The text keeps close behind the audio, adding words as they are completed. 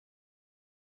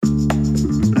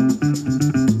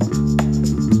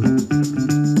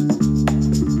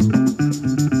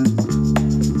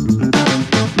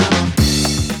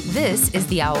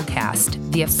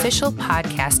Owlcast, the official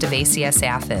podcast of ACS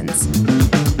Athens.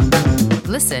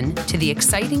 Listen to the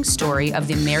exciting story of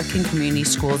the American Community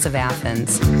Schools of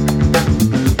Athens.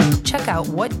 Check out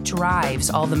what drives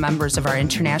all the members of our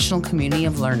international community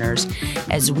of learners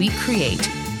as we create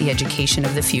the education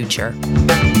of the future.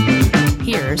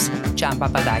 Here's John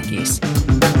Papadakis.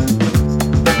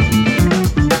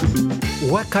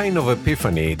 What kind of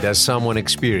epiphany does someone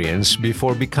experience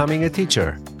before becoming a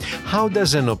teacher? How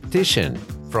does an optician,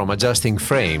 from adjusting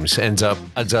frames, ends up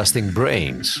adjusting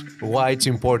brains? Why it's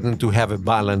important to have a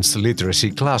balanced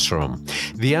literacy classroom?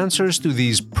 The answers to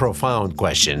these profound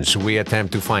questions we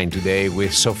attempt to find today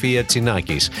with Sofia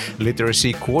Tsinakis,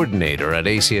 Literacy Coordinator at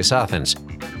ACS Athens.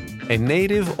 A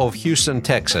native of Houston,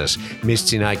 Texas, Ms.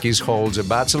 Tsinakis holds a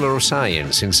Bachelor of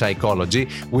Science in Psychology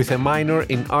with a minor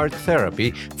in Art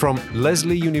Therapy from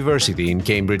Lesley University in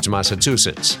Cambridge,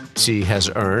 Massachusetts. She has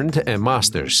earned a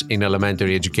Master's in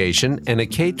Elementary Education and a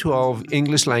K-12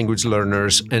 English Language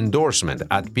Learners endorsement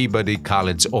at Peabody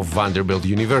College of Vanderbilt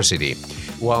University.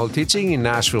 While teaching in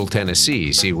Nashville,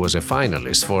 Tennessee, she was a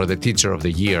finalist for the Teacher of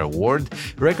the Year Award,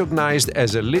 recognized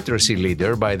as a literacy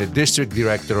leader by the District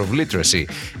Director of Literacy,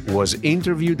 was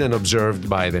interviewed and observed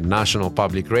by the National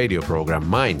Public Radio program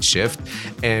Mindshift,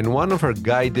 and one of her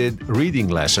guided reading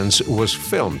lessons was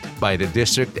filmed by the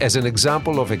district as an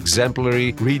example of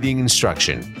exemplary reading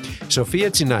instruction.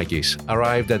 Sofia Tsinakis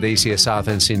arrived at ACS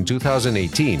Athens in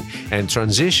 2018 and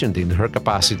transitioned in her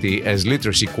capacity as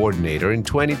Literacy Coordinator in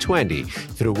 2020,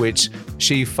 through which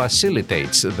she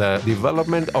facilitates the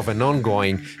development of an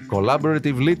ongoing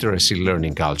collaborative literacy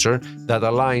learning culture that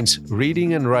aligns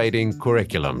reading and writing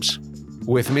curriculums.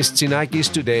 With Ms. Tsinakis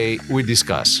today, we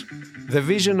discuss the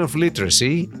vision of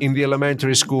literacy in the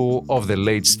elementary school of the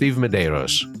late Steve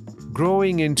Medeiros,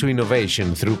 growing into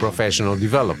innovation through professional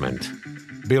development,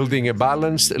 building a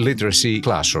balanced literacy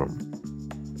classroom,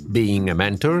 being a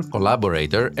mentor,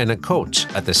 collaborator, and a coach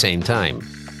at the same time,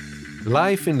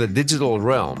 life in the digital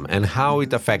realm and how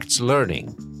it affects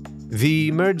learning, the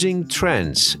emerging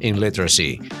trends in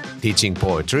literacy, teaching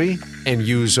poetry and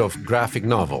use of graphic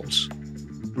novels,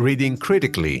 reading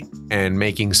critically and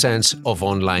making sense of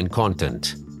online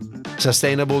content,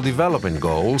 sustainable development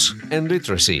goals and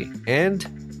literacy, and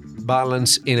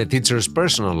balance in a teacher's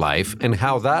personal life and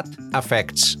how that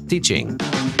affects teaching.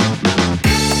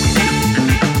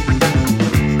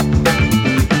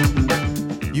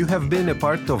 You have been a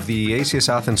part of the ACS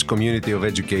Athens community of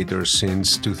educators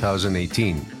since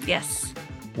 2018. Yes.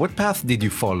 What path did you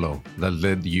follow that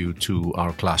led you to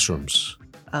our classrooms?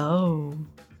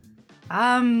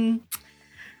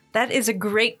 That is a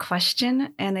great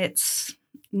question, and it's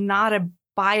not a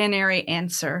binary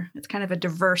answer. It's kind of a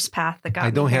diverse path that got me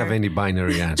I don't here. have any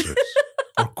binary answers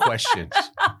or questions.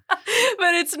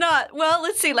 But it's not. Well,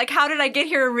 let's see. Like, how did I get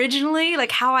here originally?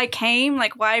 Like, how I came?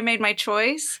 Like, why I made my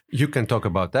choice? You can talk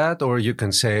about that, or you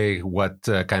can say what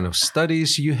kind of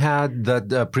studies you had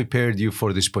that prepared you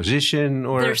for this position.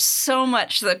 Or There's so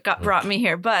much that brought me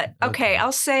here. But, okay,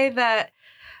 I'll say that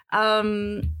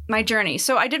my journey.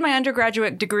 So I did my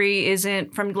undergraduate degree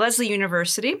from Lesley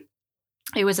University.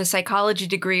 It was a psychology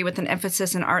degree with an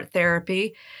emphasis in art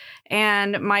therapy.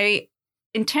 And my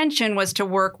intention was to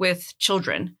work with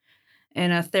children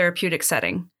in a therapeutic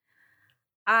setting.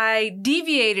 I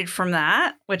deviated from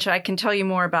that, which I can tell you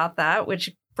more about that, which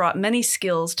brought many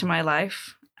skills to my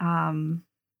life,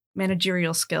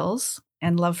 managerial skills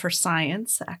and love for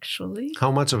science, actually.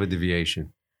 How much of a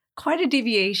deviation? Quite a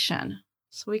deviation.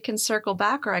 So we can circle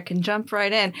back or I can jump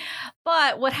right in.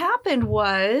 But what happened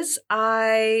was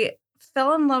I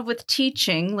fell in love with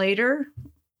teaching later,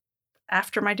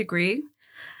 after my degree,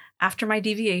 after my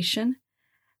deviation.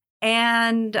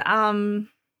 And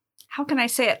how can I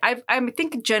say it? I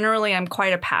think generally I'm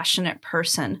quite a passionate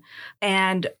person.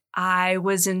 And I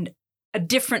was in a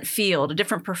different field, a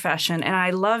different profession, and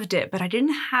I loved it. But I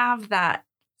didn't have that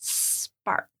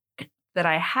spark that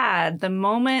I had the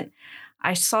moment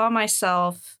I saw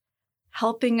myself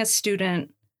helping a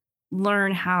student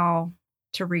learn how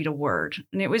to read a word.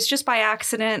 And it was just by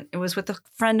accident. It was with a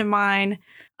friend of mine.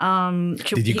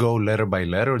 Did you go letter by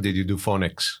letter or did you do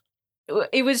phonics?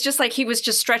 It was just like he was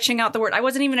just stretching out the word. I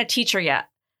wasn't even a teacher yet.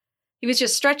 He was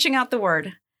just stretching out the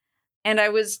word. And I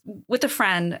was with a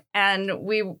friend and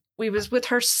we was with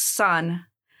her son.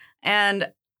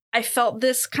 And I felt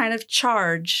this kind of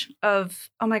charge of,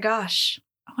 oh my gosh,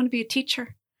 I want to be a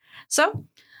teacher. So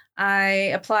I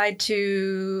applied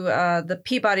to the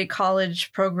Peabody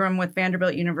College program with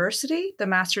Vanderbilt University, the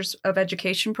Master's of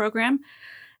Education program,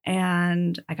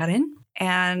 and I got in.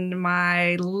 And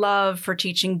my love for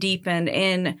teaching deepened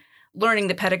in learning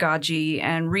the pedagogy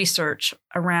and research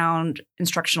around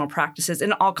instructional practices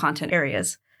in all content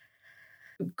areas.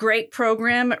 Great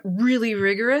program, really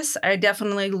rigorous. I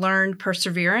definitely learned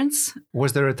perseverance.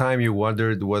 Was there a time you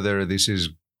wondered whether this is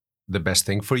the best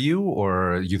thing for you,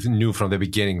 or you knew from the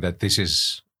beginning that this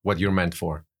is what you're meant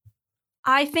for?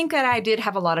 I think that I did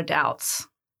have a lot of doubts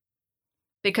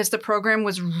because the program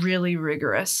was really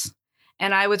rigorous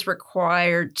and I was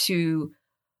required to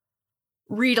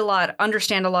read a lot,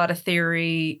 understand a lot of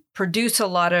theory, produce a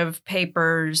lot of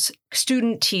papers,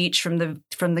 student teach from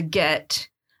the get,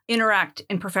 interact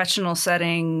in professional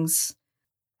settings.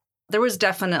 There was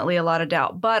definitely a lot of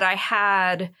doubt, but I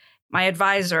had my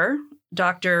advisor,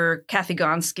 Dr. Kathy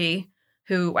Gonski,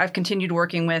 who I've continued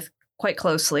working with quite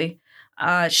closely.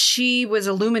 She was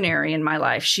a luminary in my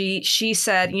life. She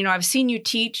said, I've seen you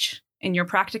teach in your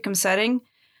practicum setting,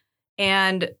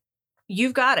 and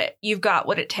you've got it. You've got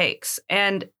what it takes.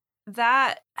 And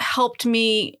that helped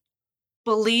me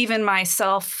believe in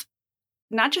myself,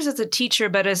 not just as a teacher,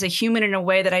 but as a human in a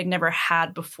way that I'd never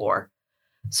had before.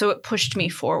 So it pushed me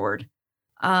forward.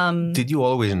 Did you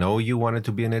always know you wanted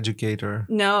to be an educator?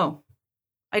 No,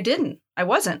 I didn't. I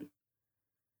wasn't.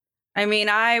 I mean,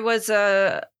 I was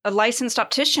a licensed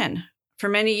optician for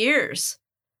many years.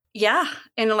 Yeah,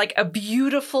 in like a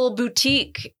beautiful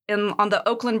boutique on the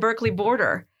Oakland-Berkeley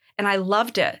border. And I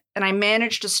loved it. And I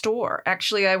managed a store.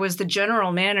 Actually, I was the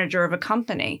general manager of a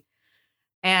company.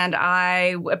 And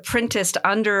I apprenticed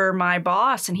under my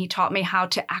boss, and he taught me how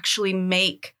to actually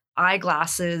make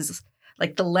eyeglasses,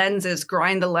 like the lenses,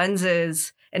 grind the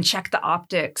lenses, and check the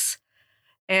optics.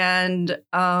 And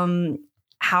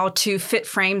how to fit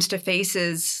frames to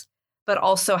faces, but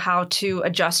also how to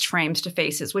adjust frames to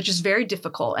faces, which is very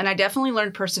difficult. And I definitely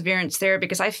learned perseverance there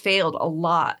because I failed a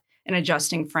lot in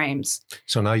adjusting frames.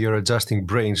 So now you're adjusting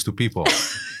brains to people.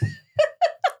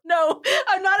 No,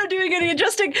 I'm not doing any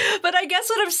adjusting. But I guess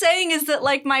what I'm saying is that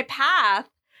like my path,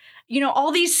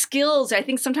 all these skills, I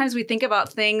think sometimes we think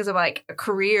about things like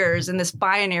careers in this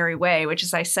binary way, which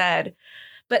as I said,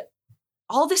 but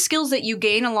all the skills that you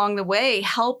gain along the way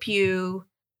help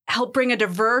bring a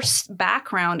diverse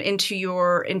background into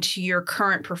your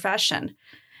current profession.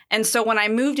 And so when I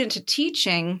moved into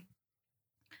teaching,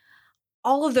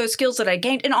 all of those skills that I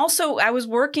gained, and also I was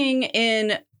working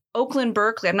in Oakland,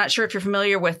 Berkeley. I'm not sure if you're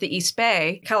familiar with the East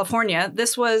Bay, California.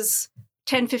 This was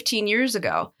 10, 15 years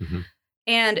ago. Mm-hmm.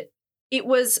 And it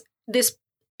was this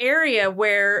area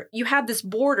where you had this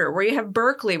border where you have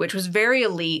Berkeley, which was very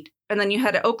elite. And then you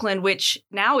had Oakland, which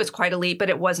now is quite elite, but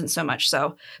it wasn't so much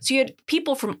so. So you had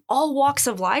people from all walks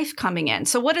of life coming in.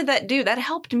 So what did that do? That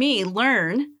helped me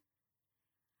learn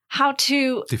how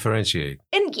to differentiate.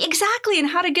 And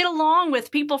how to get along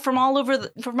with people from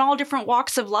all different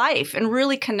walks of life and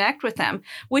really connect with them,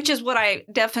 which is what I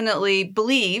definitely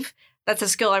believe that's a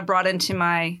skill I brought into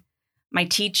my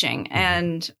teaching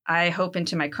and I hope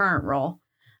into my current role.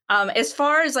 As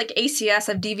far as like ACS,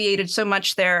 I've deviated so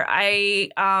much there.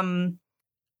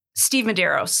 Steve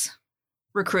Medeiros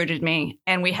recruited me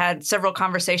and we had several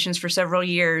conversations for several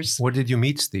years. Where did you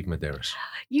meet Steve Medeiros?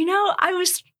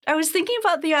 I was thinking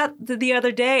about the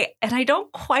other day and I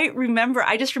don't quite remember.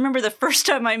 I just remember the first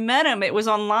time I met him. It was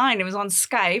online. It was on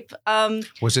Skype.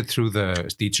 Was it through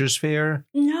the Teachers Fair?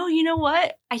 No, you know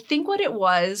what? I think what it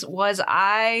was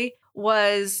I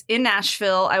was in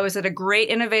Nashville. I was at a great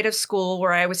innovative school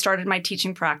where I started my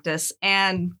teaching practice.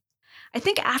 And I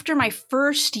think after my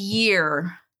first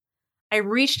year, I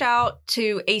reached out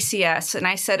to ACS and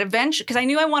I said eventually, because I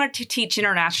knew I wanted to teach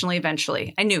internationally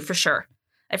eventually. I knew for sure.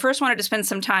 I first wanted to spend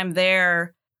some time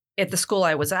there at the school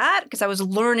I was at because I was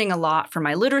learning a lot from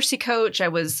my literacy coach. I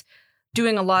was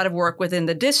doing a lot of work within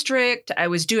the district. I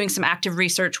was doing some active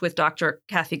research with Dr.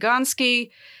 Kathy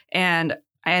Gonski, and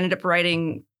I ended up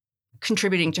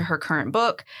contributing to her current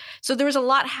book. So there was a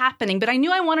lot happening, but I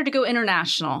knew I wanted to go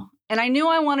international. And I knew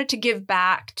I wanted to give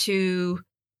back to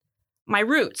my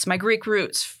roots, my Greek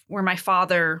roots, where my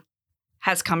father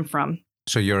has come from.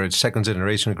 So you're a second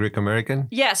generation Greek American?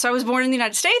 Yes. So I was born in the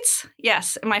United States.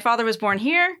 Yes. And my father was born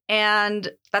here. And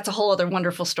that's a whole other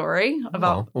wonderful story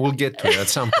about. Well, we'll get to it at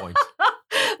some point.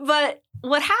 But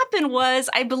what happened was,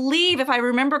 I believe, if I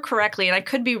remember correctly, and I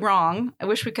could be wrong, I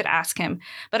wish we could ask him,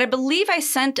 but I believe I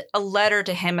sent a letter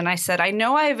to him and I said, I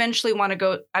know I eventually want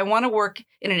to work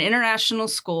in an international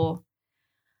school.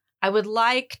 I would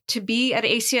like to be at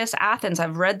ACS Athens.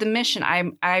 I've read the mission.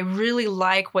 I really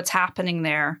like what's happening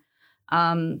there.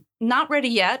 Not ready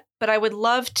yet, but I would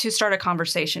love to start a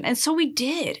conversation. And so we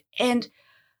did. And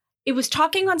it was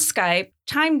talking on Skype,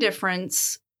 time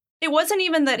difference. It wasn't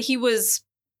even that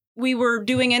we were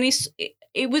doing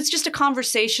it was just a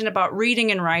conversation about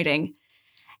reading and writing.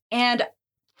 And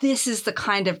this is the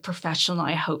kind of professional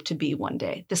I hope to be one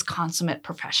day, this consummate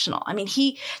professional. I mean,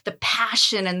 the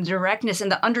passion and directness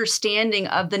and the understanding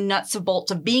of the nuts and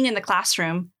bolts of being in the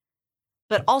classroom,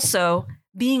 but also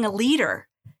being a leader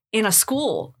in a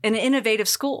school, an innovative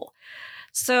school.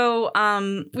 So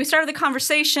we started the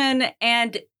conversation,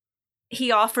 and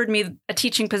he offered me a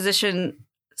teaching position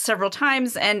several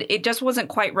times, and it just wasn't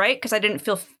quite right because I didn't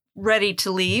feel ready to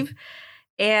leave.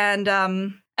 And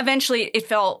eventually it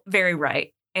felt very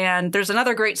right. And there's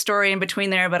another great story in between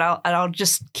there, but I'll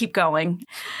just keep going.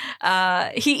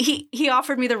 He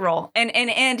offered me the role and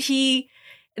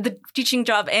the teaching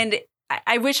job, and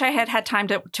I wish I had time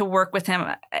to work with him.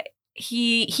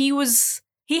 He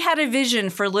had a vision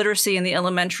for literacy in the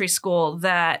elementary school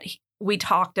that we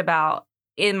talked about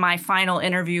in my final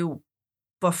interview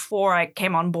before I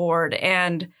came on board,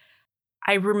 and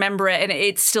I remember it, and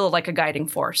it's still like a guiding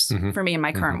force for me in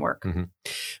my current work.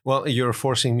 Well, you're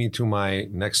forcing me to my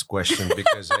next question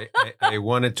because I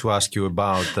wanted to ask you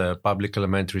about the public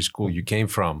elementary school you came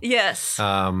from. Yes.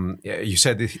 You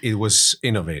said it was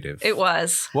innovative. It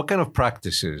was. What kind of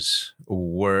practices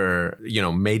were,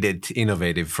 made it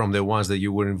innovative from the ones that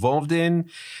you were involved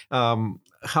in?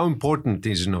 How important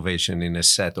is innovation in a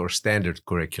set or standard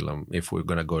curriculum, if we're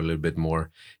going to go a little bit more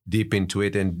deep into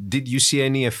it? And did you see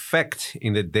any effect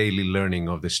in the daily learning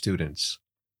of the students?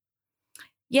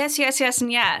 Yes,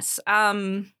 and yes.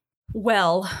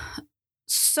 Well,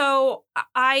 so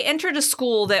I entered a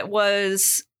school that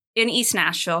was in East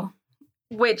Nashville,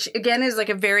 which again is like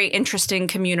a very interesting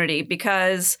community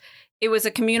because it was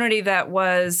a community that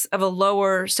was of a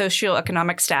lower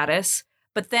socioeconomic status.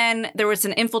 But then there was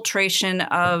an infiltration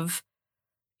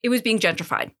it was being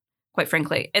gentrified, quite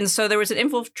frankly. And so there was an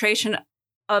infiltration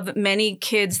of many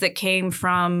kids that came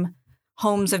from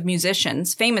homes of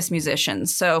musicians, famous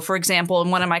musicians. So for example, in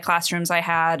one of my classrooms, I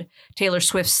had Taylor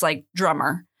Swift's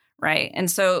drummer, right? And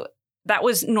so that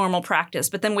was normal practice.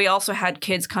 But then we also had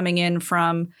kids coming in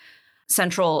from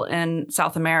Central and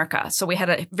South America. So we had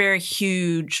a very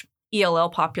huge ELL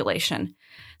population.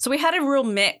 So we had a real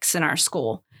mix in our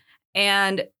school.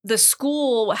 And the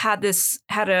school had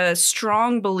a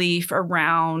strong belief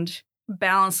around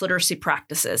balanced literacy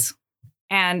practices.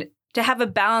 And to have a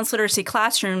balanced literacy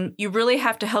classroom, you really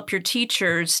have to help your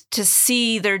teachers to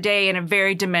see their day in a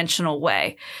very dimensional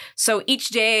way. So each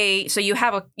day, you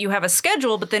have a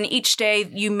schedule, but then each day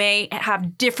you may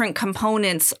have different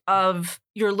components of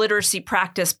your literacy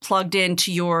practice plugged into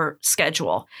your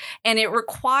schedule. And it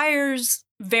requires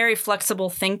very flexible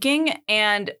thinking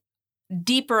and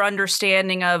deeper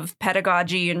understanding of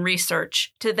pedagogy and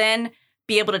research to then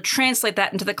be able to translate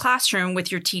that into the classroom with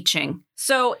your teaching.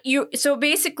 So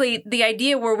basically the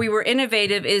idea where we were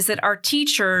innovative is that our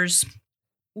teachers,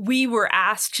 we were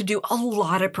asked to do a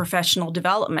lot of professional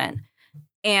development.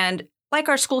 And like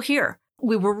our school here,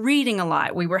 we were reading a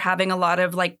lot. We were having a lot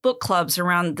of book clubs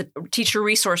around the teacher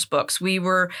resource books. We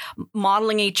were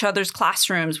modeling each other's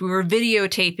classrooms. We were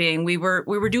videotaping. We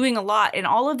were doing a lot. And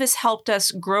all of this helped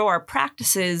us grow our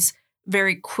practices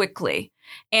very quickly.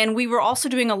 And we were also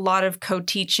doing a lot of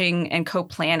co-teaching and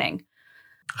co-planning.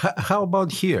 How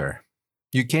about here?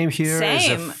 You came here as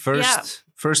a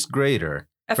first grader.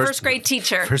 First grade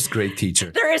teacher. First grade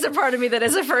teacher. There is a part of me that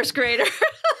is a first grader.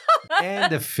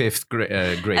 And a fifth grade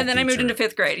And then teacher. I moved into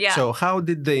fifth grade, yeah. So how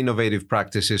did the innovative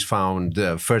practices found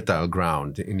fertile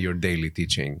ground in your daily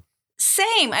teaching?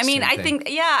 Same. I mean, I think,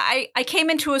 I came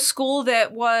into a school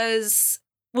that was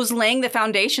laying the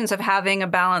foundations of having a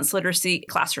balanced literacy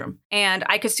classroom. And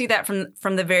I could see that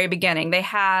from the very beginning. They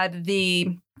had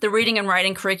the reading and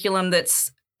writing curriculum that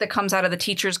comes out of the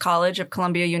Teachers College of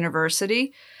Columbia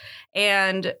University.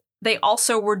 And they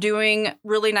also were doing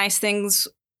really nice things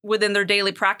within their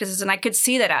daily practices. And I could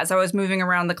see that as I was moving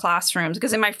around the classrooms.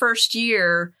 Because in my first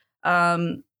year,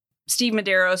 Steve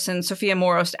Medeiros and Sophia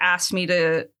Moros asked me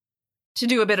to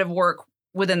do a bit of work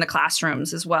within the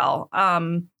classrooms as well.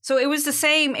 So it was the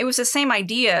same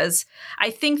ideas. I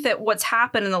think that what's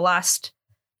happened in the last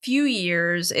few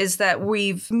years is that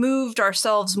we've moved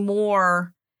ourselves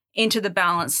more into the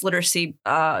balanced literacy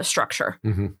structure.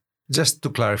 Mm-hmm. Just to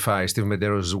clarify, Steve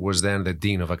Medeiros was then the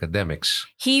Dean of Academics.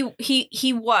 He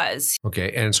was.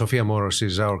 Okay, and Sophia Moros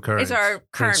is our current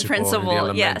principal in the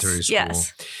elementary school.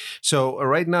 Yes. So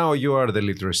right now you are the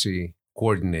literacy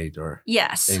coordinator.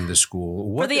 Yes. In the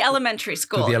school. For the elementary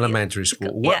school. To the elementary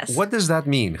school. Yes. What does that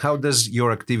mean? How does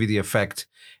your activity affect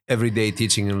everyday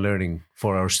teaching and learning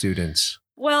for our students?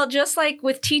 Well, just like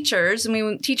with teachers, I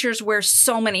mean, teachers wear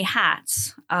so many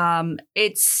hats.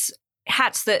 It's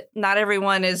hats that not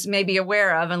everyone is maybe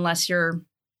aware of unless you're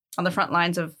on the front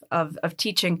lines of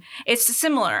teaching. It's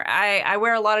similar. I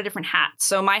wear a lot of different hats.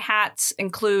 So my hats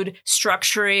include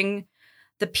structuring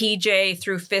the PJ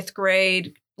through 5th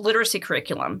grade literacy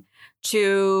curriculum,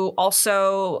 to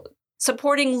also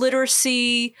supporting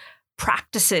literacy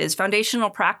practices, foundational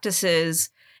practices,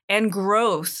 and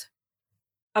growth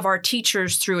of our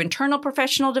teachers through internal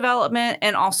professional development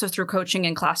and also through coaching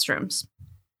in classrooms.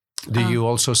 Do you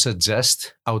also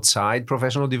suggest outside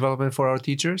professional development for our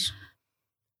teachers?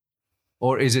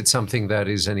 Or is it something that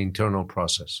is an internal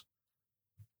process?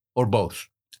 Or both?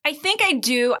 I think I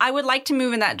do. I would like to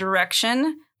move in that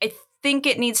direction. I think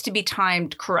it needs to be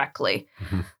timed correctly.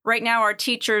 Mm-hmm. Right now, our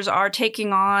teachers are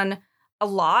taking on a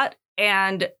lot.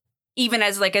 And even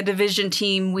as like a division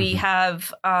team, we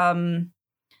have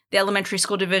the elementary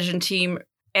school division team,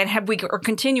 and we are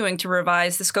continuing to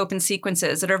revise the scope and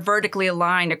sequences that are vertically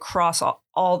aligned across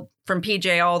all from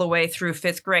PJ all the way through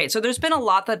 5th grade. So there's been a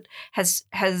lot that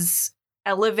has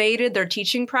elevated their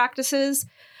teaching practices.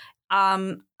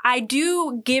 I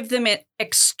do give them an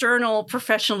external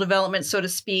professional development, so to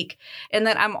speak, and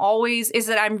that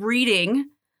I'm reading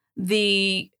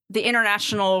the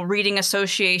International Reading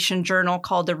Association journal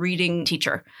called The Reading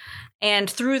Teacher. And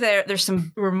through there's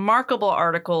some remarkable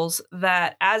articles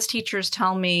that, as teachers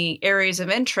tell me areas of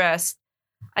interest,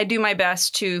 I do my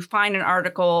best to find an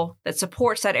article that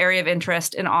supports that area of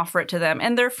interest and offer it to them.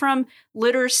 And they're from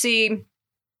literacy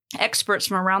experts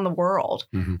from around the world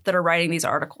that are writing these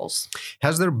articles.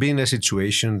 Has there been a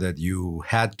situation that you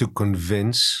had to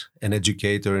convince an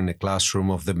educator in a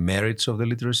classroom of the merits of the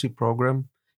literacy program?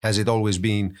 Has it always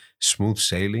been smooth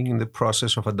sailing in the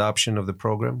process of adoption of the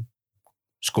program,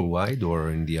 school-wide or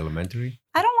in the elementary?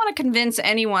 I don't want to convince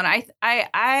anyone.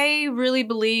 I really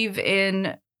believe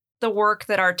in the work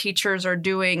that our teachers are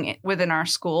doing within our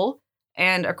school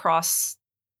and across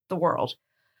the world.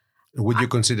 Would you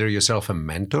consider yourself a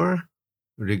mentor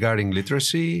regarding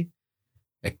literacy,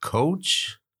 a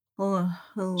coach? So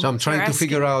I'm trying to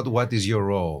figure out what is your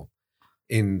role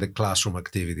in the classroom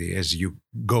activity as you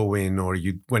go in or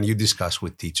when you discuss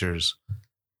with teachers.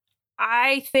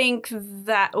 I think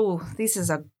that,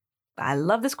 I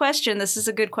love this question. This is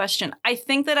a good question. I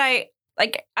think that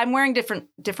I'm wearing different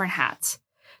hats.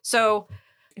 So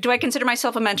do I consider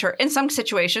myself a mentor? In some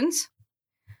situations.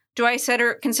 Do I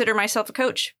consider myself a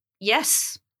coach?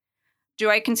 Yes.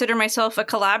 Do I consider myself a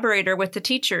collaborator with the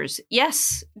teachers?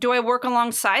 Yes. Do I work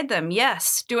alongside them?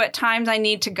 Yes. Do at times I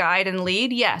need to guide and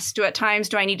lead? Yes. Do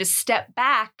I need to step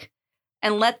back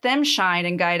and let them shine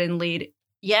and guide and lead?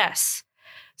 Yes.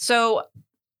 So,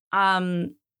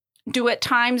 do at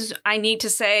times I need to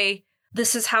say,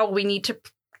 this is how we need to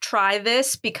try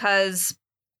this because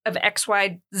of X,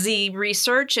 Y, Z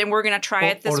research, and we're going to try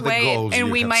it this way,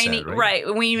 and we might need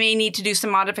we may need to do some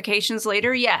modifications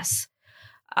later. Yes,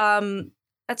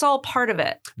 that's all part of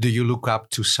it. Do you look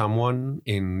up to someone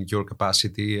in your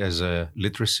capacity as a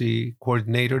literacy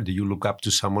coordinator? Do you look up to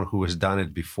someone who has done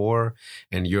it before,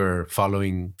 and you're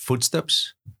following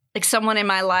footsteps? Like someone in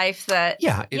my life that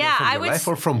from your life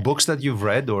or from books that you've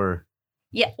read, or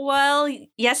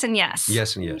yes and yes.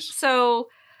 Yes and yes. So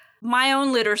my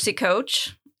own literacy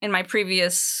coach, in my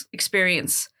previous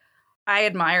experience, I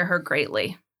admire her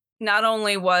greatly. Not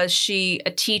only was she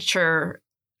a teacher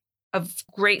of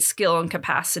great skill and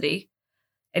capacity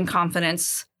and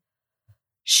confidence,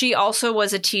 she also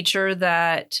was a teacher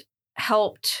that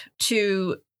helped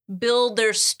to build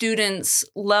their students'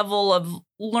 level of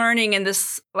learning in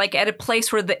this, like at a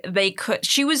place where they could.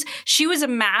 She was a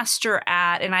master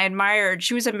at, and I admired,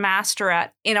 she was a master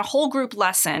at, in a whole group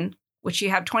lesson, which you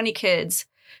have 20 kids,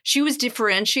 she was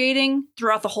differentiating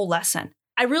throughout the whole lesson.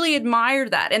 I really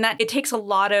admired that, and that it takes a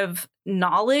lot of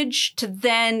knowledge to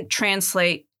then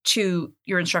translate to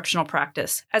your instructional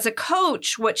practice. As a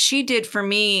coach, what she did for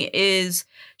me is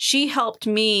she helped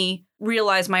me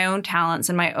realize my own talents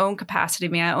and my own capacity,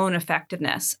 my own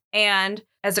effectiveness. And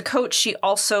as a coach, she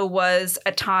also was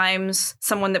at times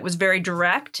someone that was very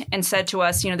direct and said to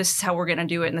us, this is how we're going to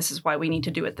do it, and this is why we need to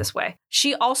do it this way.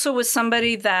 She also was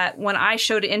somebody that when I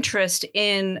showed interest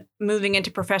in moving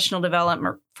into professional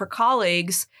development for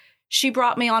colleagues, she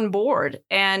brought me on board.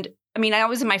 And I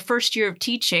was in my first year of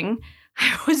teaching.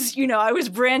 I was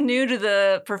brand new to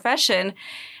the profession,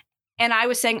 and I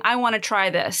was saying, I want to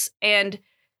try this. And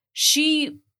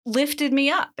she lifted me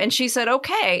up and she said,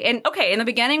 okay. And in the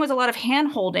beginning was a lot of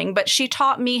hand holding, but she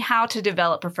taught me how to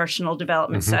develop professional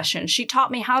development sessions. She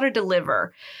taught me how to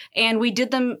deliver, and we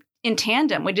did them in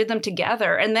tandem. We did them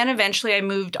together. And then eventually I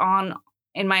moved on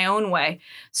in my own way.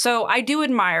 So I do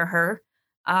admire her.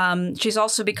 She's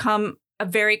also become a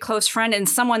very close friend and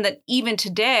someone that even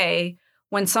today,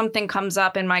 when something comes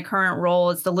up in my current role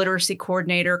as the literacy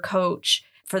coordinator coach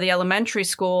for the elementary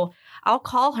school, I'll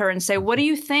call her and say, what do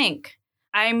you think?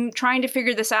 I'm trying to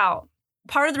figure this out.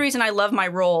 Part of the reason I love my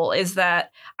role is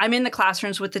that I'm in the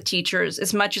classrooms with the teachers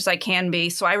as much as I can be.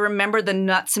 So I remember the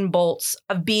nuts and bolts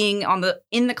of being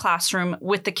in the classroom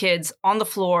with the kids on the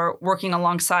floor, working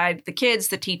alongside the kids,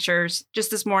 the teachers.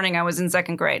 Just this morning, I was in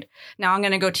 2nd grade. Now I'm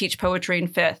going to go teach poetry in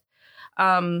 5th.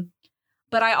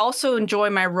 But I also enjoy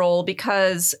my role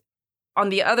because on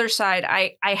the other side,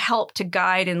 I help to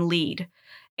guide and lead.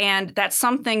 And that's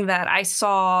something that I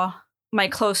saw my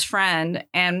close friend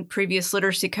and previous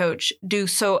literacy coach do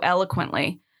so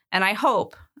eloquently. And I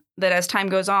hope that as time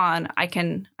goes on, I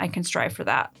can strive for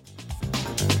that.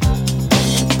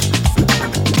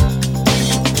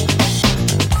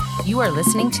 You are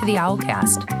listening to the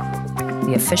Owlcast,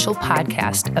 the official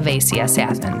podcast of ACS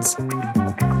Athens.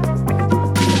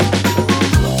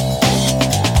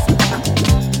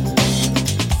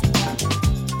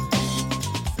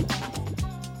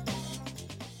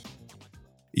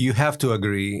 You have to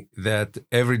agree that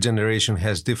every generation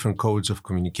has different codes of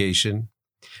communication,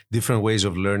 different ways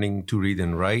of learning to read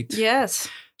and write. Yes.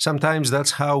 Sometimes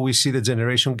that's how we see the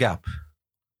generation gap.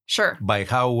 Sure. By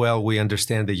how well we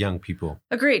understand the young people.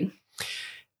 Agreed.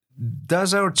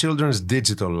 Does our children's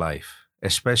digital life,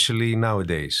 especially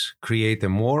nowadays, create a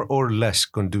more or less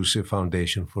conducive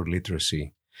foundation for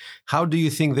literacy? How do you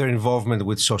think their involvement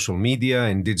with social media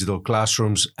and digital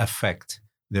classrooms affect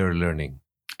their learning?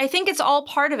 I think it's all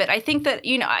part of it. I think that,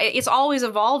 it's always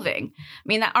evolving. I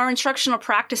mean, that our instructional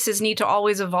practices need to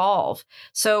always evolve.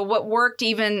 So what worked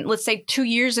even, let's say 2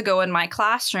 years ago in my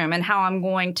classroom and how I'm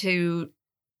going to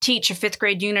teach a 5th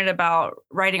grade unit about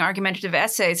writing argumentative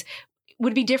essays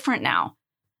would be different now.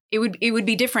 It would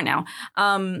be different now.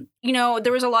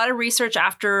 There was a lot of research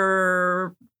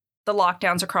after the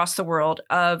lockdowns across the world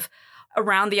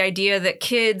around the idea that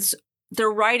kids,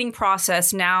 their writing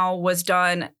process now was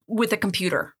done with a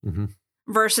computer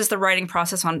versus the writing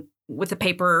process with a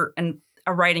paper and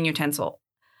a writing utensil.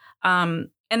 And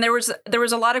there was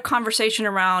a lot of conversation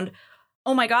around,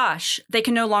 oh my gosh, they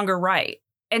can no longer write.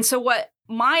 And so what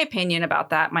my opinion about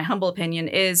that, my humble opinion,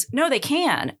 is no, they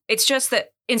can. It's just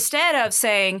that instead of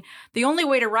saying the only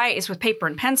way to write is with paper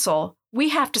and pencil, we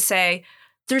have to say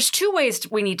there's 2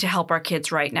 ways we need to help our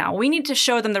kids right now. We need to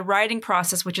show them the writing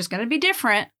process, which is going to be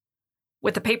different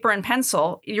with the paper and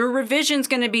pencil. Your revision's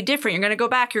going to be different. You're going to go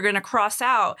back. You're going to cross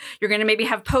out. You're going to maybe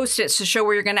have Post-its to show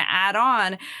where you're going to add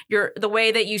on. The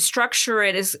way that you structure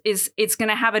it is it's going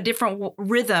to have a different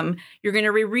rhythm. You're going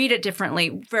to reread it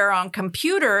differently. Where on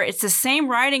computer, it's the same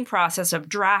writing process of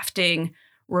drafting,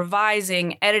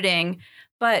 revising, editing,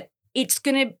 but it's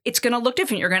going to look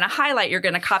different. You're going to highlight. You're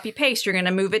going to copy paste. You're going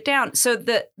to move it down. So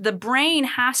the brain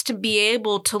has to be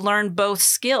able to learn both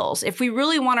skills. If we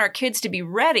really want our kids to be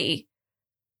ready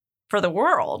for the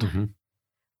world,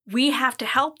 we have to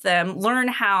help them learn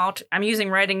how to, I'm using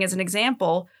writing as an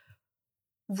example,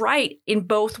 write in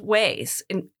both ways,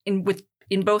 in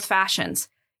both fashions.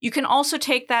 You can also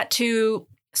take that to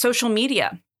social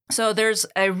media. So there's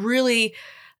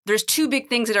 2 big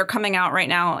things that are coming out right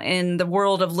now in the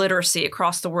world of literacy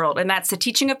across the world, and that's the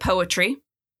teaching of poetry,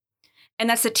 and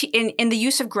that's in the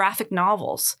use of graphic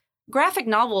novels. Graphic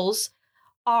novels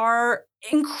are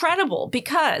incredible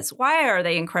because why are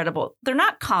they incredible? They're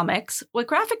not comics. What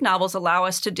graphic novels allow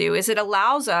us to do is it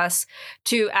allows us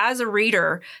to, as a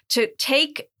reader, to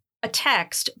take a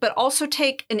text, but also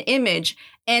take an image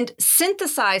and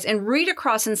synthesize and read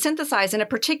across and synthesize in a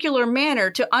particular manner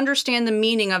to understand the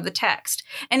meaning of the text.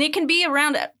 And it can be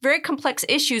around very complex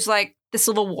issues like the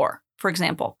Civil War, for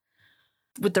example.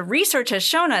 What the research has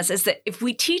shown us is that if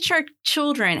we teach our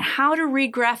children how to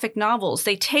read graphic novels,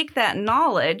 they take that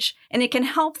knowledge and it can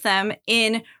help them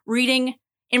in reading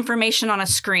information on a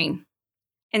screen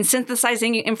and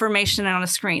synthesizing information on a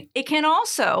screen. It can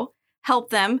also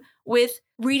help them with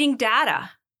reading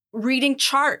data, reading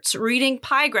charts, reading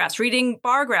pie graphs, reading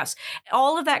bar graphs.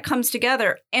 All of that comes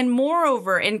together. And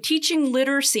moreover, in teaching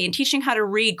literacy and teaching how to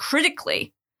read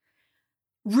critically,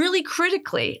 really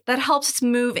critically, that helps us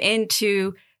move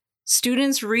into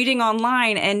students reading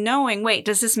online and knowing, wait,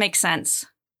 does this make sense?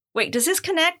 Wait, does this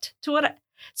connect to what?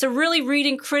 So really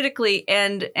reading critically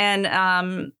and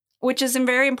which is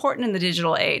very important in the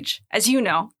digital age, as you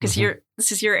know, because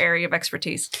this is your area of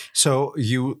expertise. So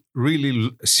you really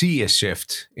see a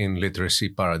shift in literacy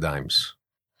paradigms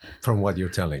from what you're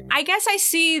telling me. I guess I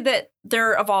see that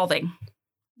they're evolving.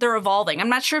 I'm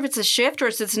not sure if it's a shift or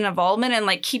if it's an involvement and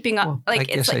like keeping up. Well, I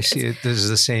guess I see it. This is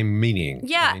the same meaning.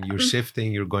 Yeah. I mean, you're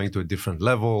shifting, you're going to a different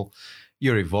level,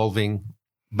 you're evolving,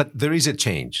 but there is a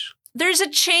change. There's a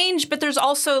change, but there's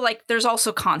also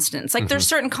constants. Like there's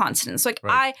certain constants. Like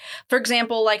Right. for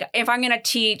example, like if I'm going to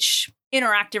teach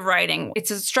interactive writing,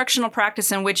 it's an instructional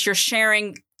practice in which you're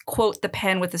sharing, quote, the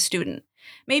pen with the student.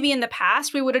 Maybe in the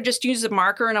past, we would have just used a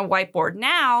marker and a whiteboard.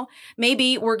 Now,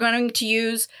 maybe we're going to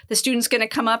use, the student's going to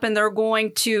come up and they're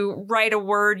going to write a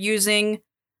word using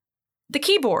the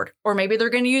keyboard, or maybe they're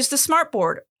going to use the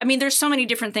smartboard. I mean, there's so many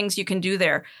different things you can do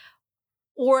there.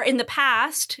 Or in the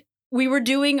past, we were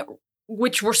doing,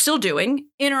 which we're still doing,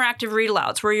 interactive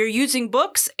read-alouds, where you're using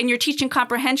books and you're teaching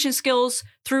comprehension skills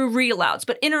through read-alouds,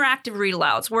 but interactive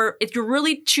read-alouds, where if you're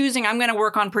really choosing, I'm going to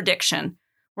work on prediction,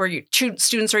 where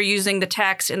students are using the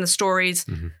text and the stories,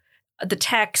 the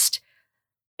text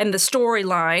and the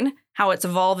storyline, how it's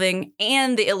evolving,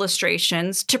 and the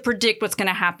illustrations to predict what's going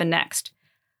to happen next.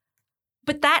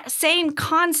 But that same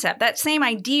concept, that same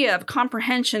idea of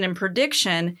comprehension and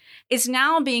prediction is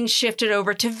now being shifted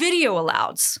over to video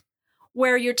alouds,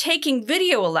 where you're taking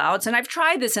video alouds, and I've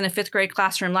tried this in a 5th grade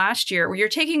classroom last year, where you're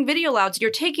taking video alouds,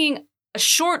 you're taking a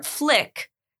short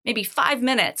flick, maybe 5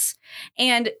 minutes,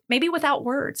 and maybe without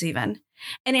words even,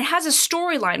 and it has a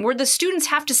storyline where the students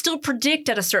have to still predict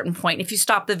at a certain point if you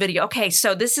stop the video. Okay,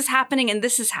 so this is happening and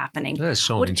this is happening. That's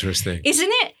so interesting.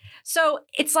 Isn't it? So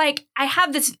it's like I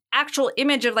have this actual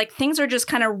image of like things are just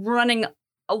kind of running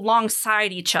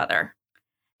alongside each other.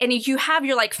 And you have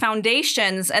your like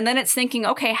foundations, and then it's thinking,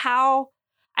 okay, how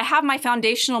I have my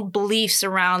foundational beliefs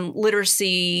around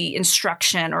literacy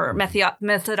instruction or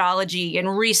methodology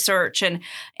and research and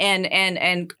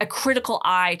a critical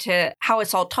eye to how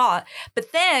it's all taught.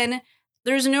 But then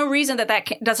there's no reason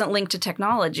that doesn't link to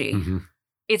technology. Mm-hmm.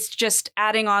 It's just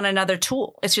adding on another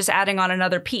tool. It's just adding on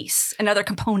another piece, another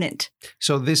component.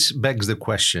 So this begs the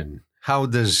question, how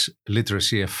does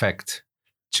literacy affect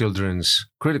children's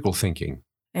critical thinking?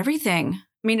 Everything.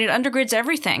 I mean, it undergirds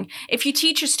everything. If you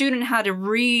teach a student how to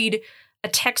read a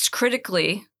text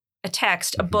critically,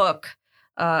 a book,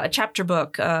 a chapter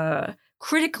book,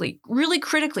 critically, really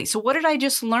critically. So what did I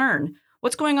just learn?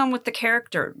 What's going on with the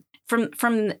character? From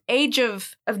the age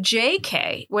of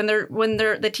JK, when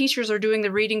the teachers are doing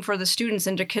the reading for the students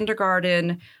into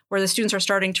kindergarten, where the students are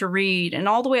starting to read, and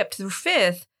all the way up through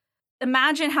 5th,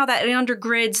 imagine how that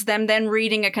undergirds them then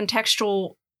reading a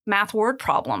contextual math word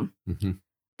problem. Mm-hmm.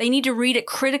 They need to read it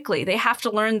critically. They have to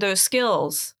learn those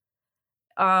skills.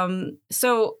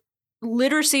 So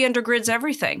literacy undergirds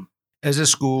everything. As a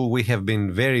school, we have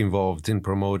been very involved in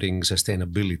promoting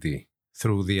sustainability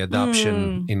through the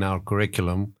adoption in our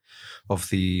curriculum of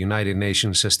the United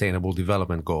Nations Sustainable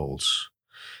Development Goals.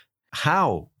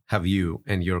 How have you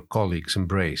and your colleagues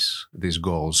embraced these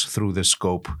goals through the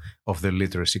scope of the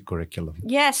literacy curriculum?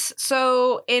 Yes.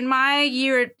 So in my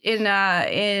year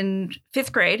in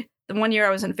 5th grade, the 1 year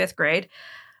I was in 5th grade,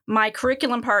 my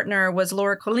curriculum partner was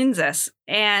Laura Colinzes,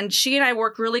 and she and I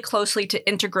worked really closely to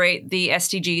integrate the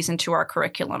SDGs into our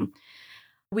curriculum.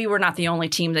 We were not the only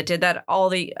team that did that.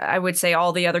 I would say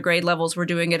all the other grade levels were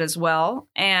doing it as well.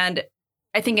 And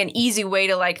I think an easy way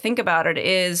to like think about it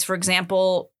is, for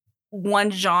example, one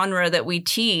genre that we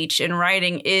teach in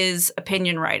writing is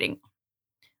opinion writing,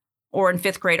 or in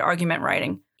 5th grade, argument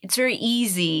writing. It's very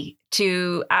easy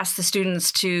to ask the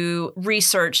students to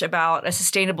research about a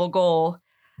sustainable goal,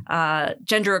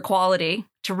 gender equality,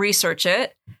 to research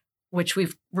it, which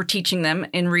we're teaching them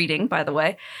in reading, by the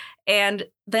way, and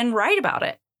then write about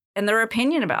it and their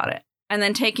opinion about it, and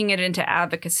then taking it into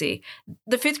advocacy.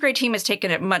 The 5th grade team has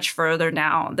taken it much further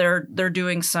now. They're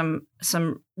doing some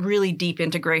really deep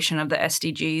integration of the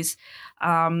SDGs.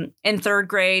 In 3rd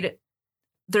grade,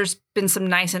 there's been some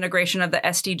nice integration of the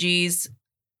SDGs,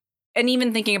 and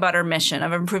even thinking about our mission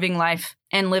of improving life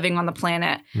and living on the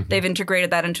planet. Mm-hmm. They've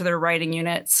integrated that into their writing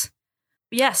units.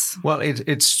 Yes. Well,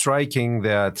 it's striking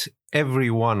that every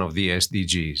one of the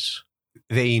SDGs,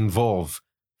 they involve,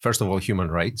 first of all,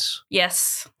 human rights.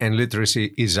 Yes. And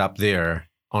literacy is up there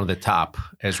on the top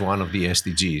as one of the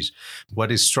SDGs. What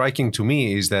is striking to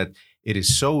me is that it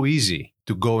is so easy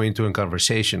to go into a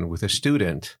conversation with a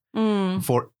student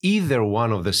for either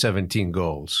one of the 17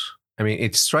 goals. I mean,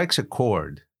 it strikes a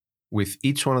chord with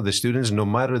each one of the students, no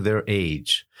matter their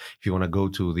age. If you want to go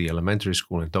to the elementary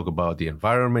school and talk about the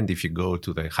environment, if you go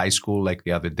to the high school, like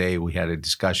the other day, we had a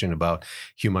discussion about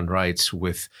human rights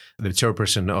with the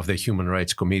chairperson of the Human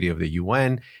Rights Committee of the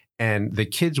UN, and the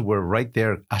kids were right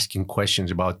there asking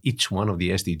questions about each one of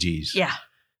the SDGs. Yeah.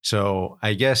 So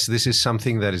I guess this is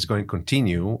something that is going to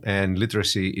continue, and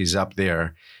literacy is up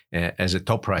there as a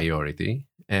top priority.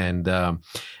 And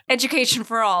education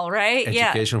for all, right?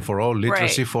 Education for all,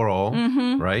 literacy for all,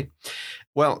 right?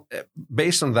 Well,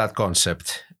 based on that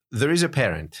concept, there is a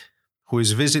parent who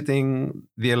is visiting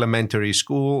the elementary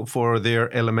school for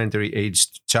their elementary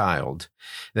aged child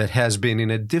that has been in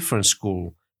a different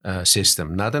school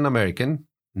system, not an American,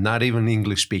 not even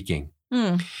English speaking.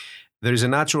 There is a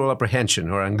natural apprehension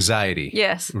or anxiety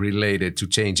related to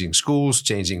changing schools,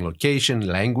 changing location,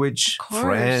 language,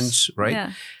 friends, right?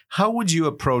 Yeah. How would you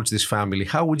approach this family?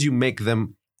 How would you make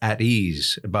them at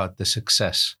ease about the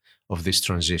success of this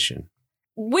transition?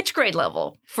 Which grade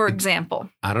level, for example?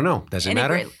 I don't know. Does it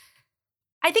matter? Grade.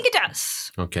 I think it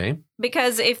does. Okay.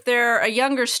 Because if they're a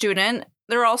younger student,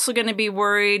 they're also going to be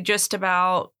worried just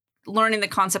about learning the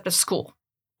concept of school.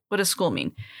 What does school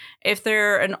mean? If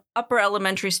they're an upper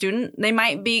elementary student, they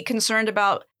might be concerned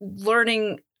about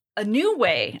learning a new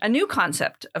way, a new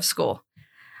concept of school.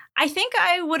 I think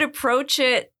I would approach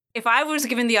it, if I was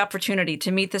given the opportunity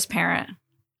to meet this parent,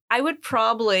 I would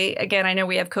probably, again, I know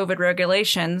we have COVID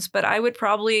regulations, but I would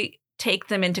probably take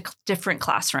them into different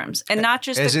classrooms and not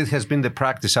just... As it has been the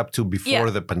practice up to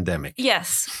before the pandemic.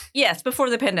 Yes, before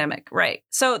the pandemic, right.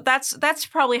 So that's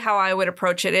probably how I would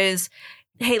approach it is,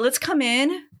 hey, let's come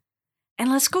in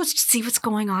and let's go see what's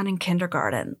going on in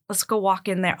kindergarten. Let's go walk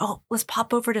in there. Oh, let's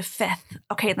pop over to fifth.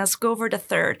 Okay, let's go over to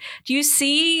third. Do you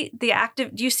see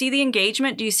the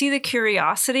engagement? Do you see the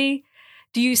curiosity?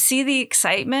 Do you see the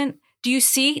excitement? Do you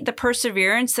see the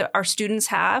perseverance that our students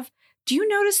have? Do you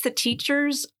notice the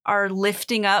teachers are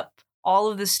lifting up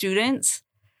all of the students?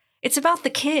 It's about the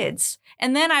kids.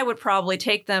 And then I would probably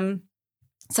take them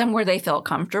somewhere they felt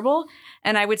comfortable.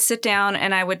 And I would sit down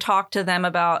and I would talk to them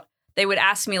about, they would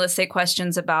ask me, let's say,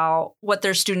 questions about what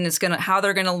their student is how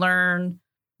they're going to learn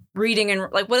reading and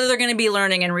what are they going to be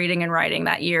learning in reading and writing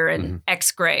that year in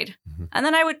X grade. And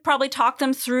then I would probably talk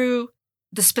them through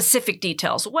the specific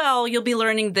details. Well, you'll be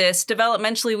learning this.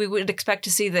 Developmentally, we would expect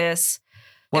to see this.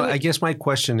 Well, I guess my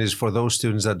question is for those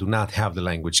students that do not have the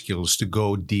language skills to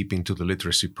go deep into the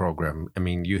literacy program. I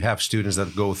mean, you have students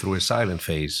that go through a silent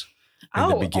phase in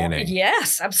the beginning.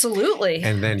 Yes, absolutely.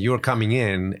 And then you're coming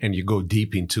in and you go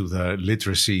deep into the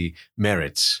literacy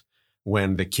merits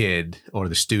when the kid or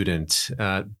the student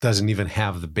doesn't even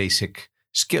have the basic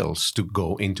skills to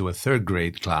go into a third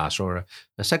grade class or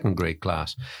a second grade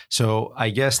class. So I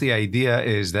guess the idea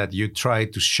is that you try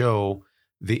to show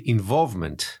the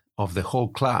involvement of the whole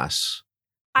class.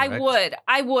 Correct?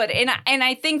 I would. And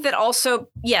I think that also,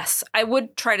 yes, I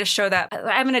would try to show that.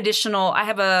 I have an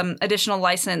additional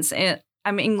license.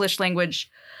 I'm English language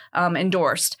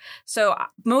endorsed. So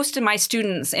most of my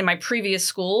students in my previous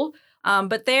school,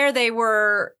 but there they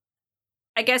were,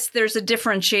 I guess there's a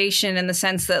differentiation in the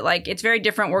sense that it's very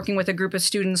different working with a group of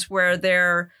students where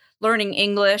they're learning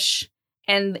English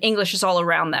and English is all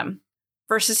around them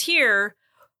versus here,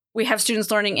 we have students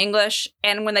learning English,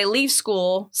 and when they leave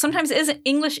school, sometimes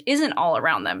English isn't all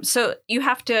around them. So you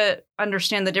have to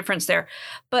understand the difference there.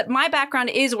 But my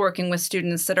background is working with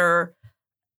students that are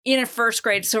in a first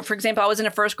grade. So, for example, I was in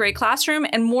a first grade classroom,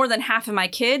 and more than half of my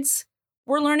kids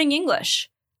were learning English.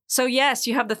 So, yes,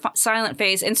 you have the silent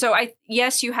phase. And so,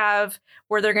 yes, you have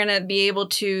where they're going to be able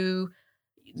to,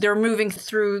 they're moving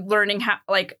through learning how,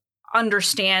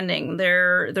 understanding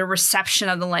their reception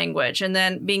of the language and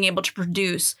then being able to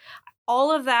produce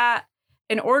all of that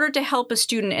in order to help a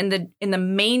student in the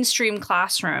mainstream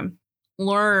classroom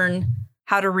learn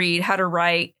how to read, how to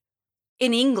write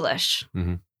in English.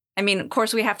 Mm-hmm. I mean, of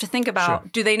course, we have to think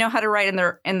about, do they know how to write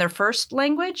in their first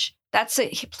language?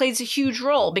 It plays a huge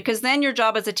role because then your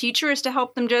job as a teacher is to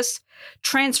help them just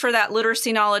transfer that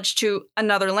literacy knowledge to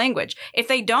another language. If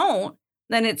they don't,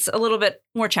 then it's a little bit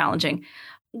more challenging.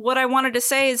 What I wanted to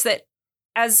say is that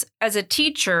as a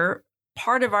teacher,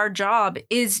 part of our job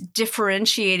is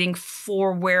differentiating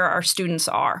for where our students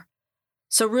are.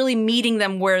 So really meeting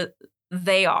them where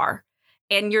they are.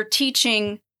 And you're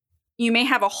teaching, you may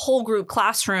have a whole group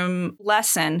classroom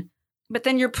lesson, but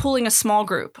then you're pulling a small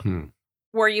group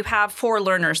where you have 4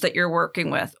 learners that you're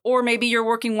working with, or maybe you're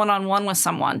working one-on-one with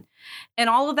someone. And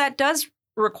all of that does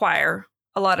require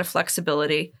a lot of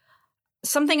flexibility.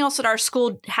 Something else that our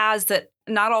school has that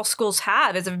not all schools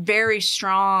have is a very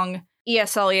strong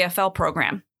ESL, EFL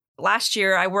program. Last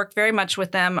year, I worked very much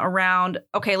with them around,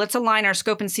 okay, let's align our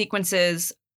scope and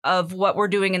sequences of what we're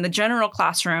doing in the general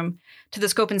classroom to the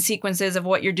scope and sequences of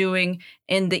what you're doing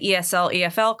in the ESL,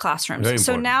 EFL classrooms.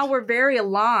 So now we're very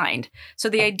aligned. So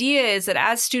the idea is that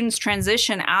as students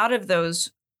transition out of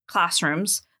those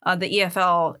classrooms, the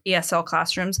EFL, ESL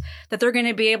classrooms, that they're going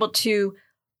to be able to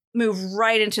move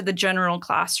right into the general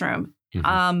classroom.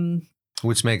 Mm-hmm.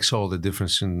 Which makes all the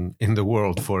difference in the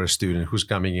world for a student who's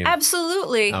coming in.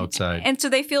 Absolutely. Outside. And so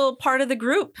they feel part of the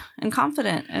group and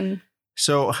confident. And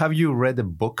so have you read a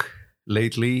book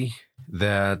lately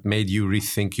that made you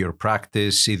rethink your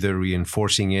practice, either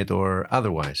reinforcing it or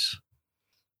otherwise?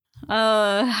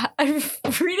 I'm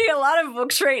reading a lot of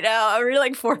books right now. I'm reading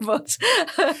like 4 books.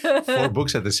 4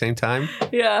 books at the same time?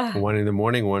 Yeah. 1 in the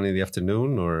morning, 1 in the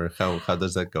afternoon, or how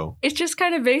does that go? It's just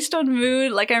kind of based on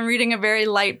mood. Like I'm reading a very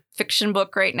light fiction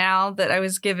book right now that I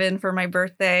was given for my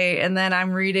birthday. And then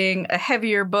I'm reading a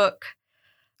heavier book.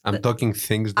 I'm talking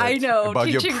things that I know, about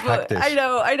your teaching practice. I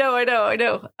know.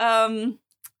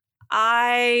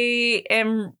 I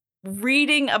am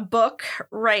reading a book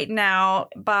right now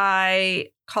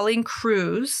by Colleen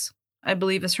Cruz, I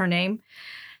believe is her name.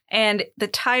 And the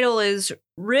title is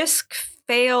Risk,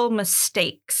 Fail,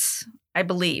 Mistakes, I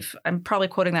believe. I'm probably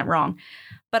quoting that wrong.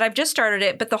 But I've just started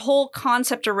it. But the whole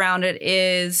concept around it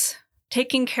is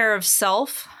taking care of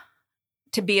self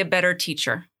to be a better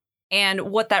teacher and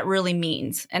what that really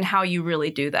means and how you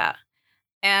really do that.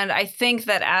 And I think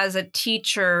that as a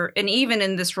teacher, and even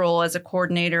in this role as a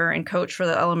coordinator and coach for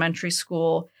the elementary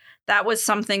school, that was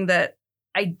something that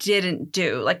I didn't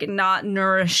do, like not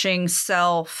nourishing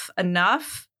self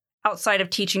enough outside of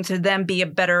teaching to them be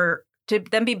better.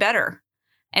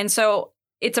 And so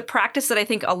it's a practice that I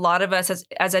think a lot of us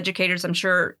as educators, I'm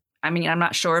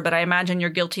not sure, but I imagine you're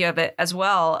guilty of it as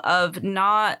well, of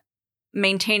not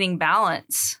maintaining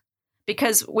balance.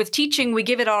 Because with teaching, we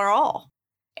give it our all.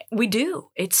 We do.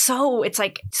 It's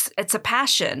a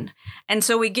passion. And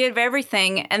so we give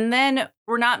everything, and then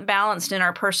we're not balanced in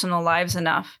our personal lives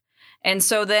enough. And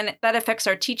so then that affects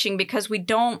our teaching because we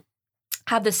don't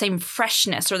have the same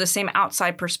freshness or the same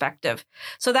outside perspective.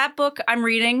 So that book I'm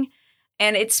reading,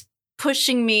 and it's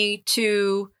pushing me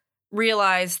to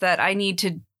realize that I need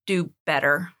to do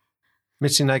better.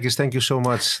 Ms. Tsinakis, thank you so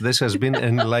much. This has been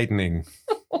enlightening.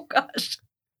 Oh, gosh.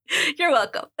 You're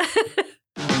welcome.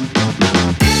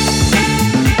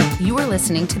 You are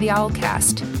listening to the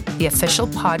Owlcast, the official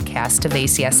podcast of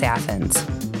ACS Athens.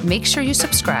 Make sure you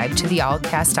subscribe to the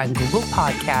Owlcast on Google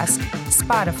Podcast,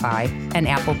 Spotify, and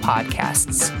Apple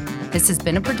Podcasts. This has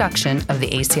been a production of the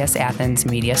ACS Athens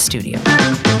Media Studio.